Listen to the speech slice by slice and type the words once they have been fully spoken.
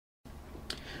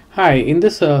Hi, in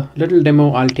this little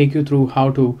demo, I'll take you through how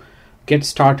to get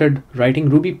started writing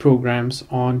Ruby programs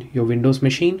on your Windows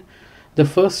machine. The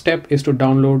first step is to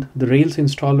download the Rails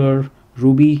installer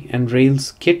Ruby and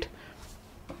Rails kit.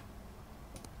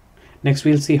 Next,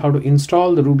 we'll see how to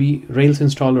install the Ruby Rails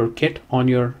installer kit on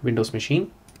your Windows machine.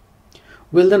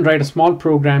 We'll then write a small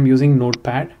program using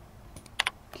Notepad.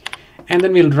 And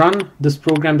then we'll run this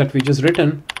program that we just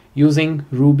written using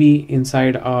Ruby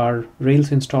inside our Rails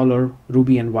installer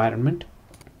Ruby environment.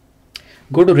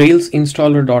 Go to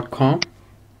railsinstaller.com.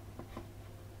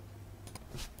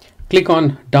 Click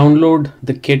on download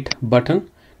the kit button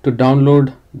to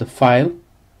download the file.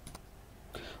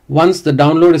 Once the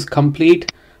download is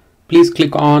complete, please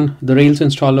click on the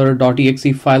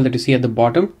railsinstaller.exe file that you see at the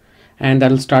bottom, and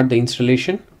that'll start the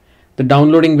installation. The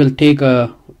downloading will take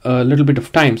a little bit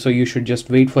of time, so you should just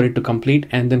wait for it to complete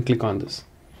and then click on this.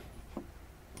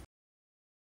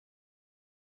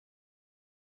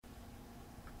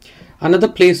 Another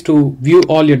place to view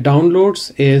all your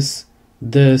downloads is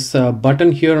this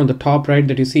button here on the top right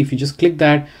that you see. If you just click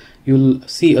that, you'll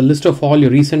see a list of all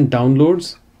your recent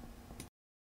downloads.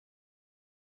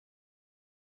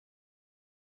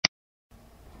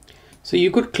 So you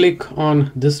could click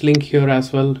on this link here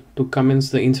as well to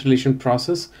commence the installation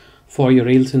process for your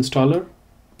Rails installer.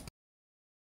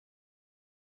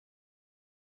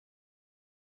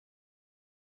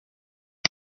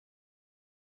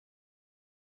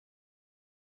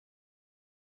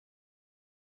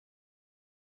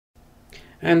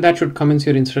 And that should commence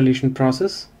your installation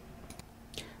process.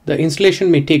 The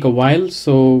installation may take a while,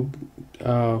 so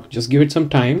just give it some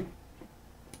time.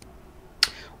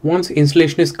 Once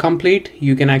installation is complete,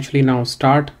 you can actually now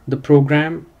start the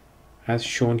program as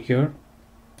shown here.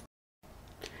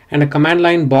 And a command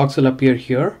line box will appear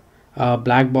here, a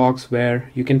black box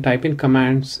where you can type in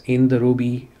commands in the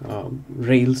Ruby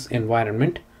Rails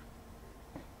environment.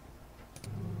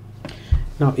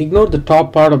 Now ignore the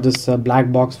top part of this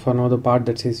black box for another part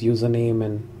that says username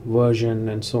and version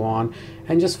and so on,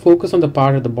 and just focus on the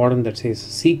part at the bottom that says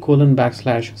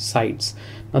C:\sites.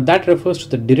 Now that refers to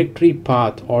the directory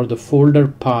path or the folder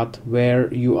path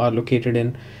where you are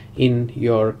located in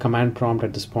your command prompt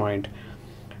at this point.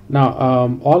 Now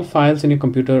all files in your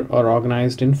computer are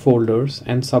organized in folders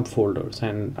and subfolders,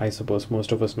 and I suppose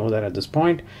most of us know that at this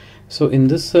point. So in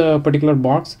this particular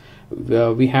box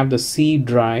we have the C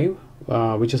drive,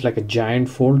 which is like a giant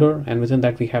folder, and within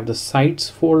that we have the sites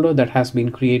folder that has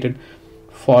been created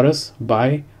for us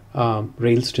by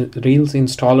Rails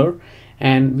installer,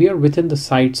 and we are within the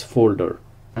sites folder.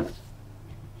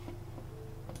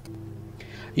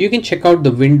 You can check out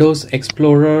the Windows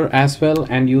Explorer as well,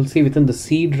 and you'll see within the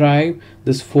C drive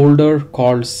this folder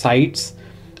called sites.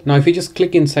 Now if you just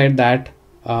click inside that,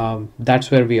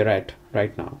 that's where we are at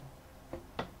right now.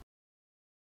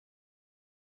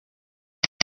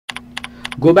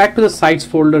 Go back to the sites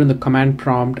folder in the command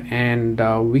prompt, and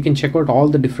we can check out all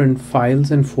the different files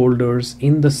and folders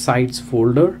in the sites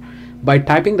folder by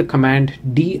typing the command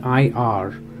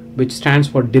dir, which stands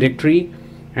for directory,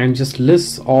 and just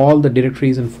lists all the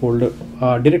directories and folder.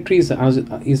 Directories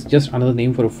is just another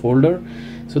name for a folder.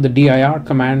 So the dir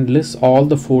command lists all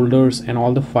the folders and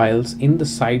all the files in the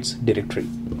sites directory.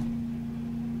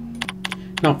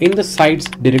 Now in the sites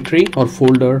directory or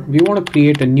folder, we want to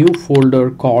create a new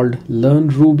folder called Learn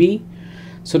Ruby.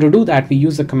 So to do that, we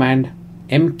use the command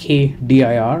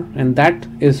mkdir, and that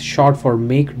is short for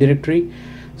make directory.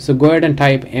 So go ahead and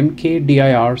type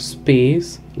mkdir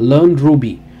space Learn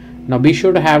Ruby. Now be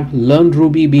sure to have Learn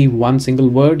Ruby be one single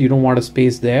word. You don't want a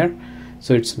space there.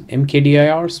 So it's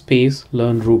mkdir space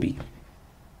Learn Ruby.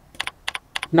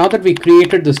 Now that we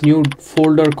created this new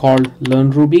folder called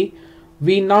Learn Ruby,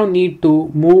 we now need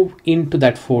to move into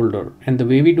that folder, and the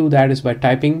way we do that is by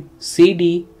typing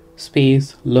cd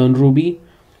space Learn Ruby.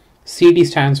 Cd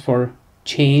stands for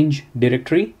change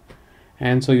directory,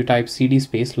 and so you type cd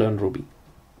space Learn Ruby.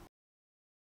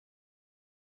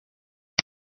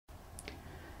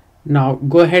 Now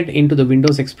go ahead into the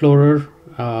Windows Explorer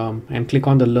and click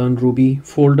on the Learn Ruby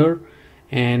folder,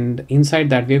 and inside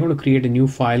that we're going to create a new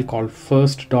file called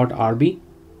first.rb.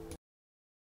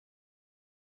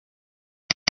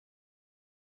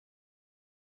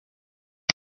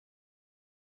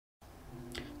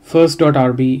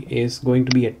 First.rb is going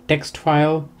to be a text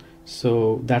file,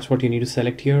 so that's what you need to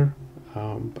select here,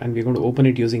 and we're going to open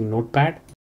it using Notepad.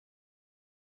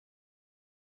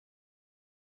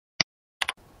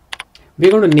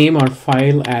 We're going to name our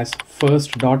file as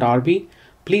first.rb.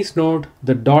 Please note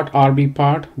the .rb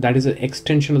part, that is an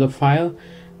extension of the file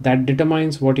that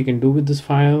determines what you can do with this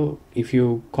file. If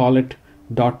you call it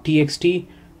 .txt,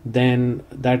 then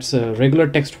that's a regular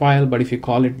text file, but if you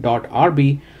call it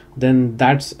 .rb, then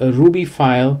that's a Ruby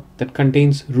file that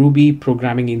contains Ruby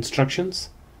programming instructions.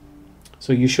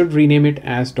 So you should rename it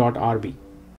as .rb.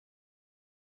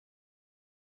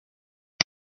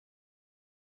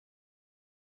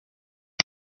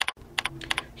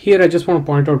 Here I just want to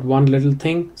point out one little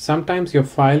thing. Sometimes your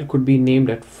file could be named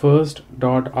at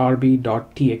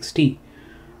first.rb.txt.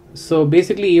 So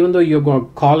basically, even though you're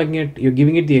calling it, you're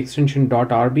giving it the extension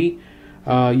 .rb,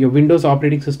 your Windows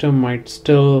operating system might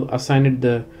still assign it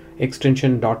the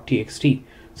extension .txt.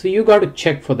 So you got to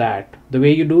check for that. The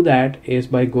way you do that is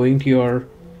by going to your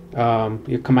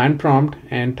command prompt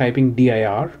and typing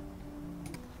dir.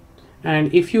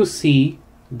 And if you see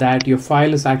that your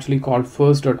file is actually called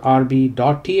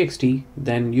first.rb.txt,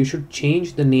 then you should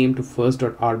change the name to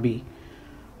first.rb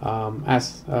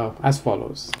as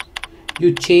follows.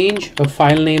 You change a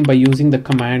file name by using the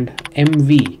command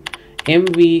mv.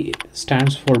 mv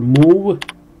stands for move.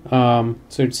 So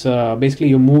it's basically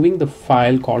you're moving the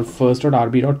file called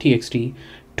first.rb.txt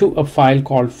to a file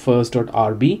called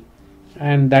first.rb,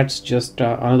 and that's just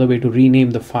another way to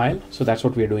rename the file. So that's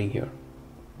what we're doing here.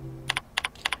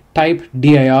 Type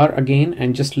dir again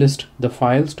and just list the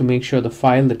files to make sure the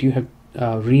file that you have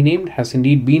renamed has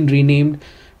indeed been renamed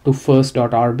to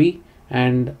first.rb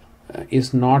and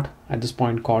is not at this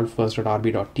point called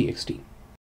first.rb.txt.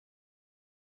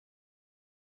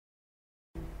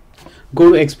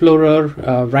 Go to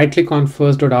Explorer, right click on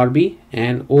first.rb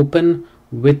and open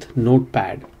with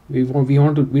Notepad. We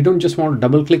don't just want to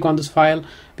double click on this file.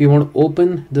 We want to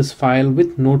open this file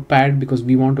with Notepad because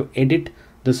we want to edit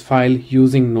this file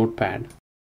using Notepad.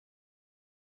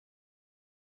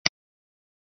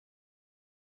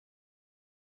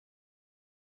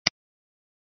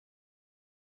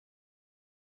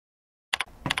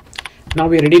 Now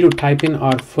we are ready to type in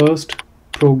our first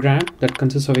program that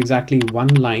consists of exactly one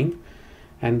line,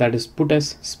 and that is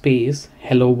puts space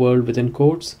hello world within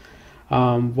quotes.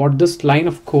 What this line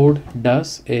of code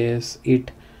does is it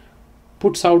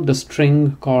puts out the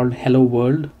string called hello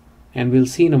world, and we'll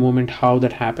see in a moment how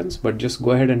that happens, but just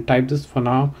go ahead and type this for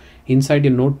now inside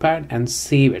your Notepad and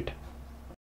save it.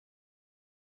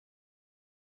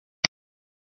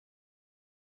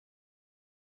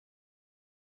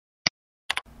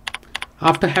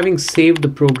 After having saved the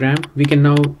program, we can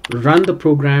now run the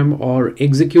program or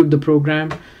execute the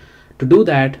program. To do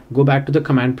that, go back to the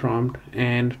command prompt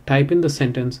and type in the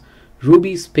sentence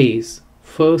ruby space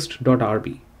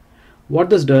first.rb.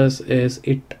 What this does is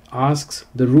it asks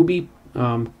the Ruby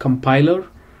compiler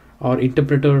or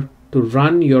interpreter to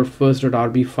run your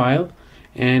first.rb file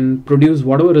and produce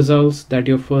whatever results that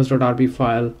your first.rb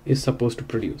file is supposed to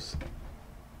produce.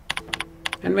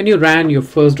 And when you ran your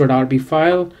first.rb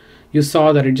file, you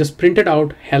saw that it just printed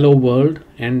out hello world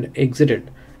and exited,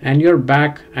 and you're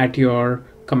back at your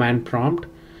command prompt.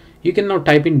 You can now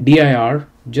type in dir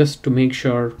just to make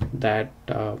sure that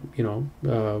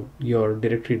your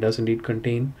directory does indeed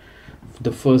contain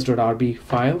the first.rb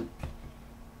file.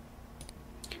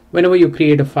 Whenever you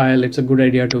create a file, it's a good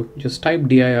idea to just type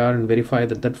dir and verify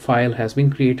that that file has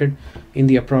been created in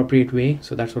the appropriate way.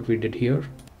 So that's what we did here.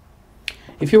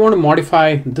 If you want to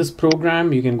modify this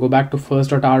program, you can go back to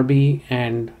first.rb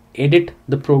and edit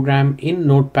the program in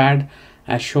Notepad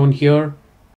as shown here.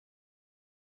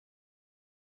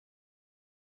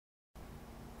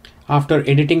 After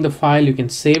editing the file, you can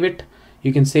save it.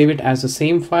 You can save it as the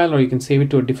same file, or you can save it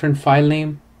to a different file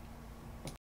name.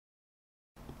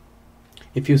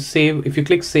 If you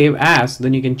click save as,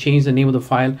 then you can change the name of the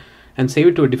file and save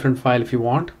it to a different file if you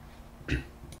want.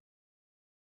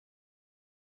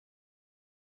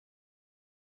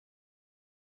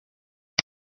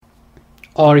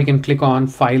 Or you can click on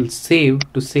file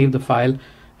save to save the file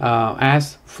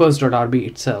as first.rb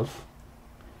itself.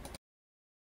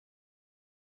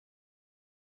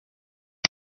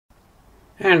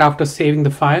 And after saving the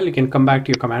file, you can come back to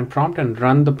your command prompt and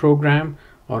run the program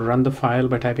or run the file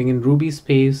by typing in ruby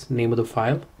space name of the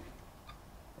file.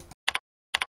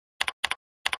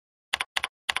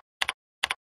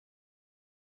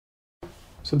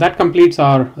 So that completes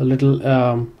our little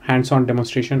hands-on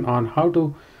demonstration on how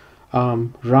to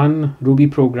run Ruby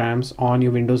programs on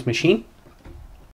your Windows machine.